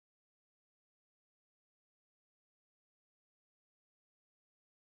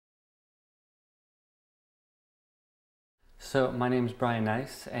So my name is Brian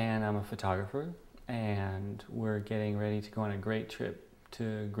Nice and I'm a photographer, and we're getting ready to go on a great trip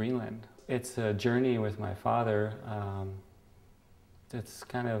to Greenland. It's a journey with my father. It's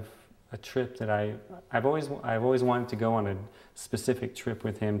kind of a trip that I've always wanted to go on a specific trip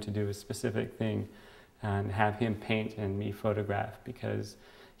with him to do a specific thing and have him paint and me photograph, because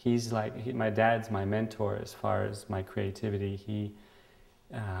he's like, my dad's my mentor as far as my creativity.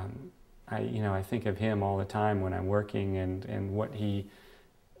 I think of him all the time when I'm working, and what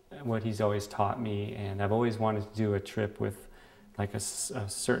he's always taught me, and I've always wanted to do a trip with like a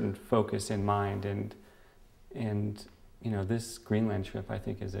certain focus in mind, and this Greenland trip I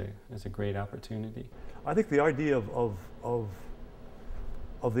think is a great opportunity. I think the idea of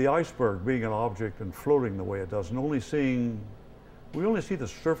the iceberg being an object and floating the way it does, and we only see the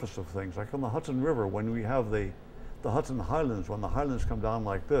surface of things, like on the Hudson River when we have the Hudson Highlands, when the highlands come down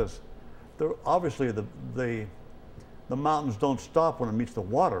like this. Obviously the mountains don't stop when it meets the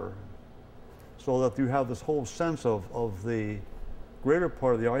water, so that you have this whole sense of the greater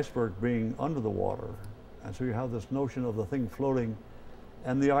part of the iceberg being under the water, and so you have this notion of the thing floating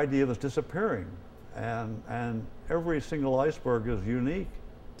and the idea of it disappearing, and every single iceberg is unique.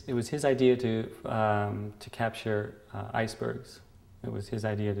 It was his idea to capture icebergs. It was his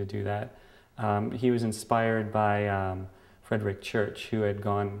idea to do that. He was inspired by Frederick Church, who had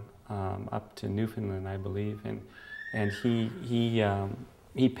gone up to Newfoundland, I believe, and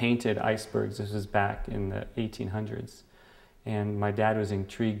he painted icebergs. This was back in the 1800s, and my dad was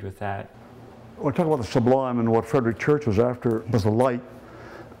intrigued with that. When we talk about the sublime and what Frederick Church was after was the light,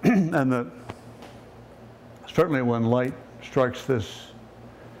 and that certainly when light strikes this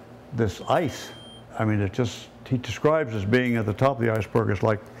ice, I mean, he describes as being at the top of the iceberg.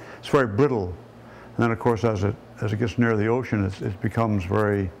 It's very brittle, and then of course as it gets near the ocean, it becomes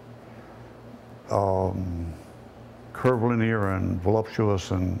very curvilinear and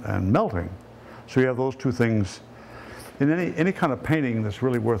voluptuous and melting. So you have those two things. In any kind of painting that's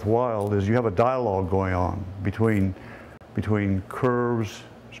really worthwhile is you have a dialogue going on between curves,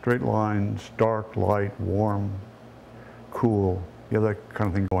 straight lines, dark, light, warm, cool. You have that kind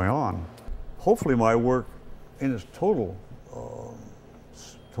of thing going on. Hopefully my work in its total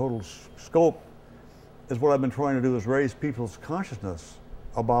scope is what I've been trying to do, is raise people's consciousness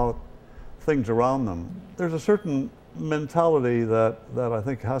about things around them. There's a certain mentality that I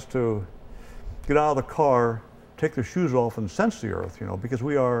think has to get out of the car, take their shoes off and sense the earth, because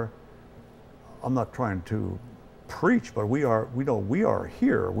I'm not trying to preach, but we are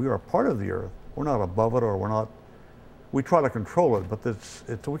here, we are part of the earth. We're not above it, or we try to control it, but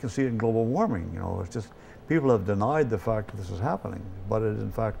we can see it in global warming, it's just, people have denied the fact that this is happening, but it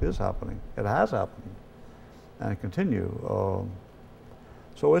in fact is happening. It has happened and continue.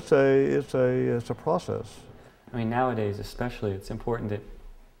 So it's a process. I mean, nowadays especially, it's important that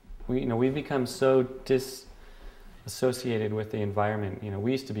we've become so disassociated with the environment.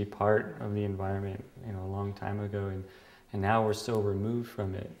 We used to be part of the environment, a long time ago, and now we're so removed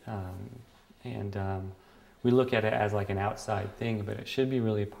from it, we look at it as like an outside thing, but it should be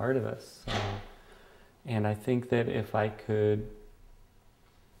really part of us. And I think that if I could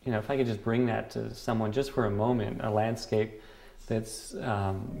just bring that to someone just for a moment, a landscape that's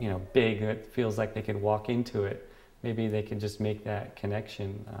big, that feels like they could walk into it, maybe they could just make that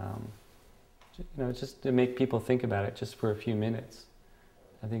connection, just to make people think about it just for a few minutes.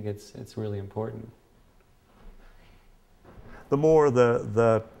 I think it's really important. The more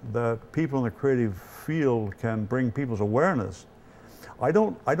that people in the creative field can bring people's awareness. I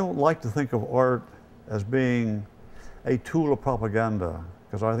don't like to think of art as being a tool of propaganda,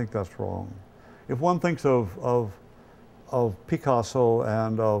 because I think that's wrong. If one thinks of Picasso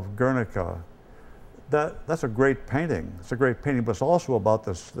and of Guernica, that's a great painting. It's a great painting, but it's also about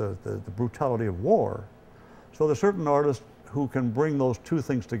the brutality of war. So there's certain artists who can bring those two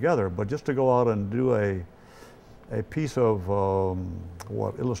things together, but just to go out and do a piece of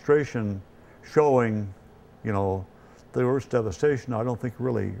illustration showing, the Earth's devastation, I don't think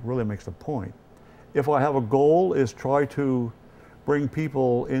really makes the point. If I have a goal, is try to bring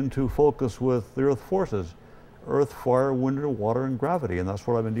people into focus with the Earth forces. Earth, fire, wind, and water, and gravity, and that's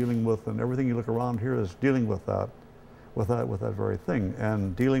what I've been dealing with, and everything you look around here is dealing with that very thing,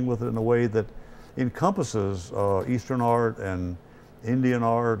 and dealing with it in a way that encompasses Eastern art and Indian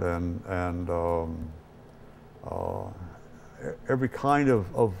art and every kind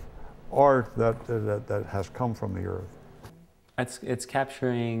of art that has come from the earth. It's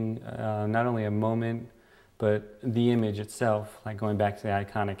capturing not only a moment, but the image itself, like going back to the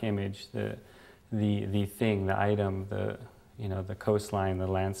iconic image, the thing, the item, the coastline, the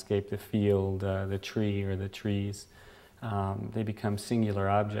landscape, the field, the tree or the trees. they become singular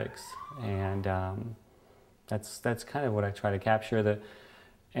objects, and that's kind of what I try to capture.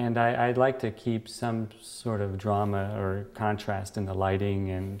 And I'd like to keep some sort of drama or contrast in the lighting,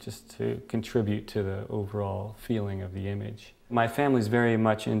 and just to contribute to the overall feeling of the image. My family's very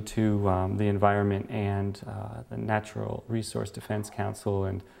much into the environment and the Natural Resource Defense Council,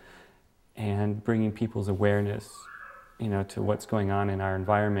 and bringing people's awareness, to what's going on in our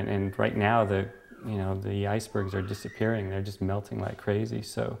environment. And right now, the icebergs are disappearing. They're just melting like crazy.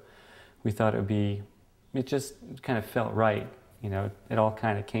 So we thought it just kind of felt right. It all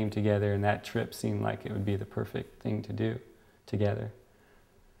kind of came together, and that trip seemed like it would be the perfect thing to do together.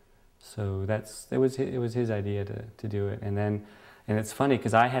 So it was his idea to do it. And it's funny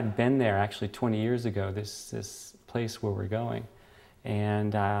because I had been there actually 20 years ago, this place where we're going.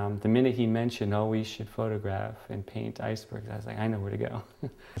 And the minute he mentioned, oh, we should photograph and paint icebergs, I was like, I know where to go.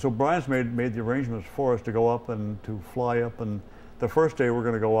 So Brian's made the arrangements for us to go up and to fly up. And the first day we're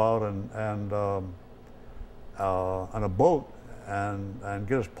going to go out and on a boat and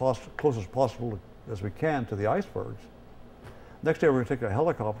get as close as possible as we can to the icebergs. Next day we're going to take a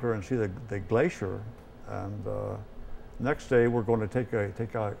helicopter and see the glacier, and next day we're going to take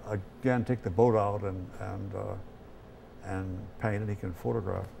the boat out and paint, and he can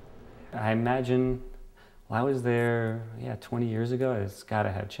photograph. I imagine, I was there 20 years ago. It's got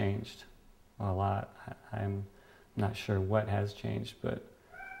to have changed a lot. I'm not sure what has changed, but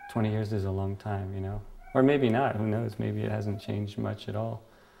 20 years is a long time, Or maybe not, who knows, maybe it hasn't changed much at all.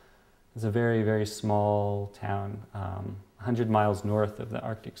 It's a very, very small town, 100 miles north of the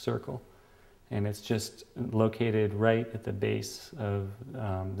Arctic Circle. And it's just located right at the base of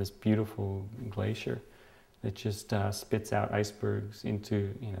this beautiful glacier that just spits out icebergs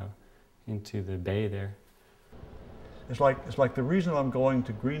into the bay there. It's like the reason I'm going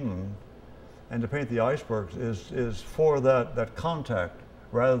to Greenland and to paint the icebergs is for that contact,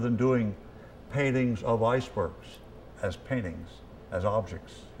 rather than doing paintings of icebergs as paintings, as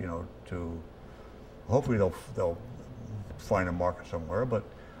objects, to hopefully they'll find a market somewhere. But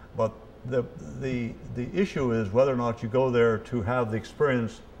the issue is whether or not you go there to have the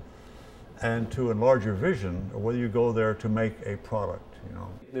experience and to enlarge your vision, or whether you go there to make a product.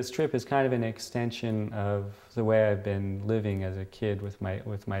 This trip is kind of an extension of the way I've been living as a kid with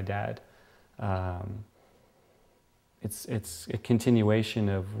my dad. It's a continuation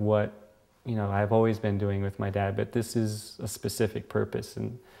of what I've always been doing with my dad, but this is a specific purpose.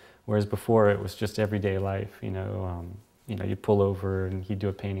 And whereas before it was just everyday life, you pull over and he'd do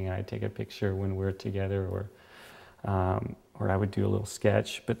a painting and I'd take a picture when we're together, or I would do a little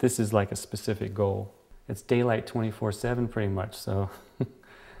sketch. But this is like a specific goal. It's daylight 24/7 pretty much. So,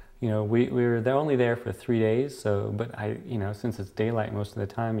 they're only there for 3 days. So, but since it's daylight most of the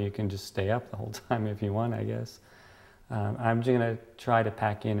time, you can just stay up the whole time if you want, I guess. I'm just going to try to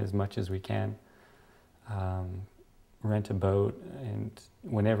pack in as much as we can, rent a boat, and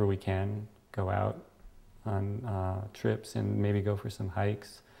whenever we can, go out on trips and maybe go for some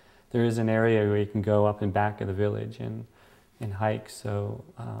hikes. There is an area where you can go up and back of the village and hike, so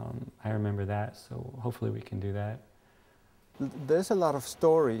I remember that, so hopefully we can do that. There's a lot of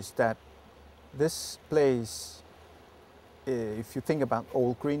stories that this place, if you think about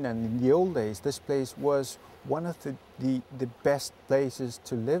old Greenland in the old days, this place was one of the best places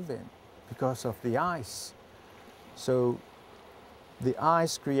to live in because of the ice. So the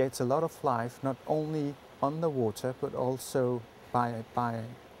ice creates a lot of life, not only on the water, but also by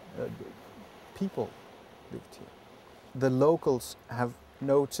people lived here. The locals have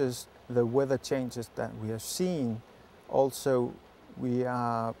noticed the weather changes that we are seeing. Also, we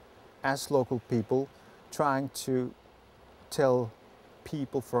are, as local people, trying to tell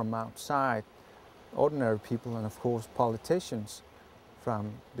people from outside, ordinary people, and of course politicians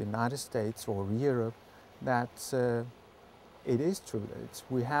from the United States or Europe, that it is true.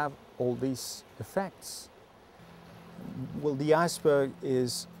 We have all these effects. Well, the iceberg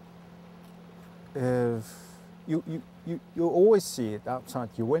is, you always see it outside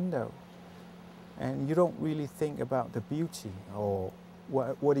your window, and you don't really think about the beauty or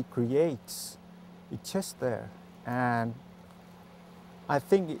what it creates. It's just there, and I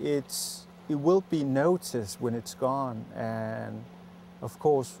think it will be noticed when it's gone. And of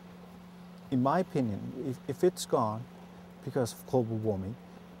course, in my opinion, if it's gone because of global warming,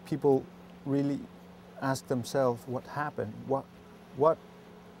 people really ask themselves what happened, what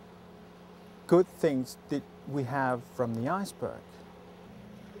good things did we have from the iceberg?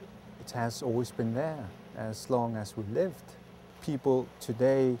 It has always been there as long as we lived. People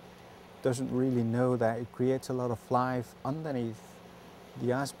today doesn't really know that it creates a lot of life underneath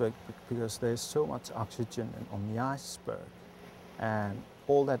the iceberg because there's so much oxygen on the iceberg, and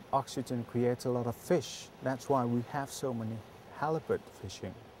all that oxygen creates a lot of fish. That's why we have so many halibut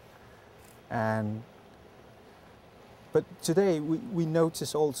fishing. But today we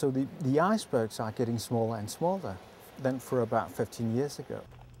notice also the icebergs are getting smaller and smaller than for about 15 years ago.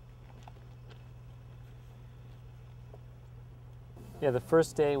 Yeah, the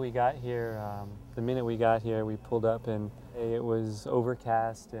first day we got here, the minute we got here, we pulled up and it was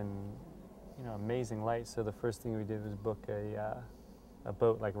overcast and, you know, amazing light. So the first thing we did was book a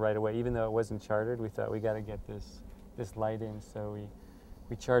boat like right away. Even though it wasn't chartered, we thought we got to get this light in. So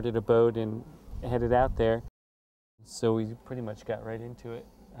we chartered a boat and headed out there. So we pretty much got right into it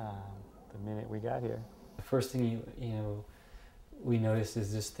the minute we got here. The first thing we noticed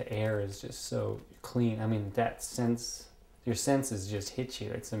is just the air is just so clean. I mean, that sense. Your senses just hit you.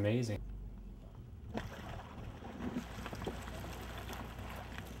 It's amazing.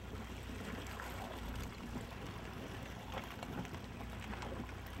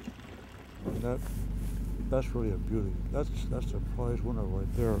 That's really a beauty. That's a prize winner right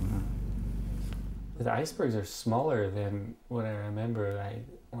there, man. The icebergs are smaller than what I remember.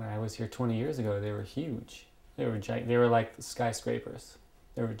 When I was here 20 years ago, they were huge. They were like skyscrapers.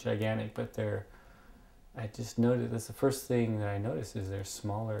 They were gigantic, but I just noticed, that's the first thing that I noticed is they're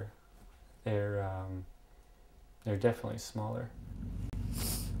smaller. They're definitely smaller.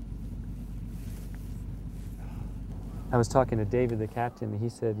 I was talking to David, the captain, and he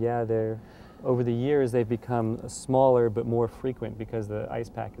said, yeah, over the years they've become smaller but more frequent because the ice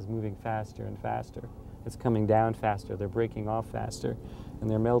pack is moving faster and faster. It's coming down faster, they're breaking off faster, and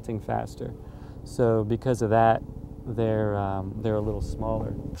they're melting faster. So because of that, they're a little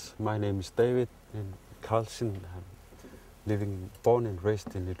smaller. My name is David and Carlsen. I'm born and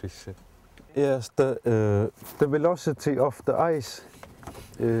raised in Idrisse. Yes, the velocity of the ice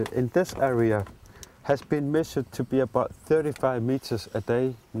in this area has been measured to be about 35 meters a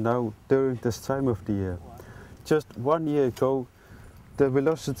day now during this time of the year. Just 1 year ago, the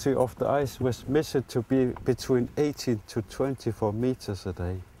velocity of the ice was measured to be between 18 to 24 meters a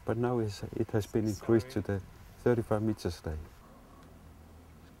day, but now it has been increased to the 35 meters a day.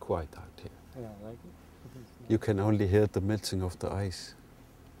 It's quite out here. Yeah, I like it. You can only hear the melting of the ice.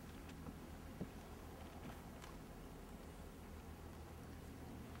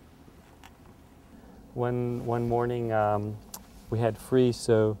 One morning we had free,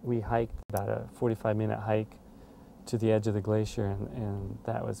 so we hiked about a 45-minute hike to the edge of the glacier, and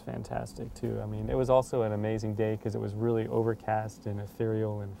that was fantastic too. I mean, it was also an amazing day because it was really overcast and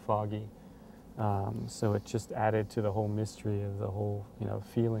ethereal and foggy. So it just added to the whole mystery of the whole,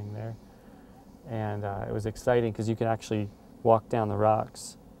 feeling there. And it was exciting because you could actually walk down the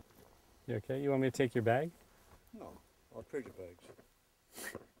rocks. You okay? You want me to take your bag? No, I'll trade your bags.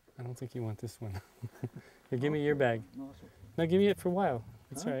 I don't think you want this one. Here, give me your bag. No, it's okay. No, give me it for a while.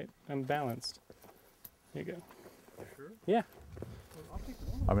 It's Huh? all right. I'm balanced. Here you go. You sure? Yeah. Well, I'll take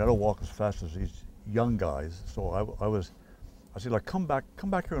one. I mean, I don't walk as fast as these young guys, so I said, like, come back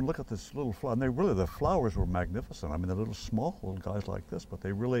here and look at this little flower. And the flowers were magnificent. I mean, they're little small little guys like this, but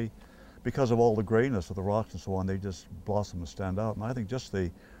they really, because of all the grayness of the rocks and so on, they just blossom and stand out. And I think just the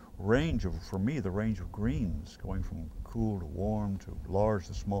range of, for me, the range of greens, going from cool to warm to large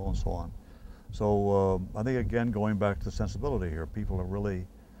to small and so on. So I think, again, going back to the sensibility here, people are really,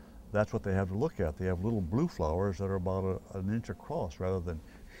 that's what they have to look at. They have little blue flowers that are about an inch across rather than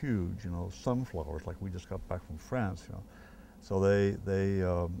huge, sunflowers like we just got back from France, So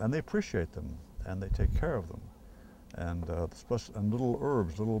and they appreciate them and they take care of them. And little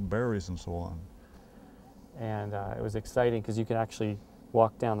herbs, little berries and so on. And it was exciting because you could actually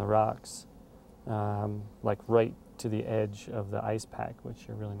walk down the rocks, like right to the edge of the ice pack, which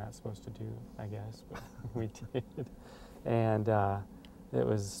you're really not supposed to do, I guess, but we did. And it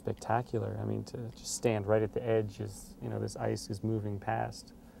was spectacular. I mean, to just stand right at the edge as, this ice is moving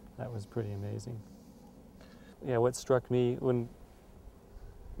past. That was pretty amazing. Yeah, what struck me, when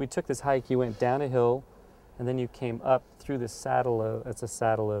we took this hike, you went down a hill, and then you came up through the saddle it's a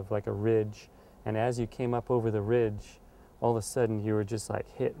saddle of like a ridge, and as you came up over the ridge, all of a sudden you were just like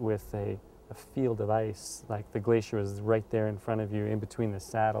hit with a field of ice, like the glacier was right there in front of you in between the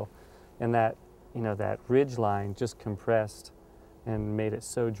saddle, and that, that ridge line just compressed and made it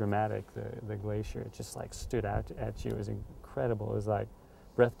so dramatic, the glacier. It just like stood out at you. It was incredible. It was like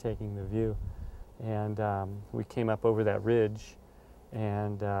breathtaking, the view. And we came up over that ridge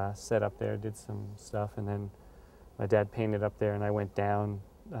and set up there, did some stuff, and then my dad painted up there, and I went down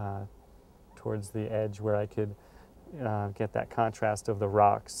towards the edge where I could get that contrast of the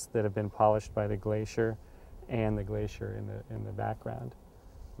rocks that have been polished by the glacier and the glacier in the background.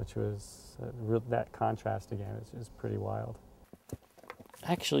 which was that contrast again is just pretty wild.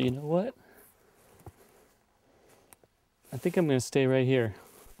 Actually, you know what? I think I'm going to stay right here.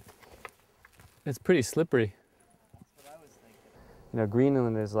 It's pretty slippery. That's what I was thinking. You know,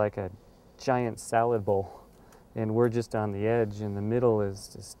 Greenland is like a giant salad bowl, and we're just on the edge. In the middle is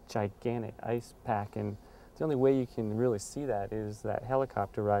this gigantic ice pack, and the only way you can really see that is that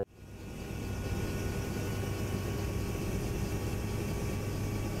helicopter ride.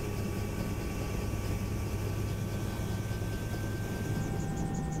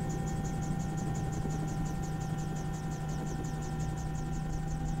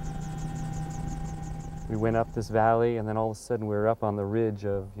 We went up this valley, and then all of a sudden we were up on the ridge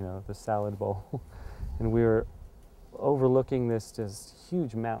of, you know, the salad bowl. And we were overlooking this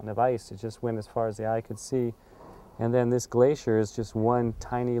huge mountain of ice. It just went as far as the eye could see. And then this glacier is just one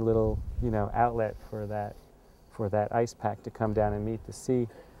tiny little, you know, outlet for that ice pack to come down and meet the sea.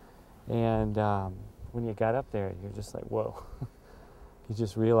 And when you got up there, you're just like, whoa. You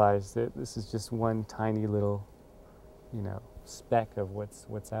just realize that this is just one tiny little, you know, speck of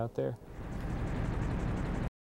what's out there.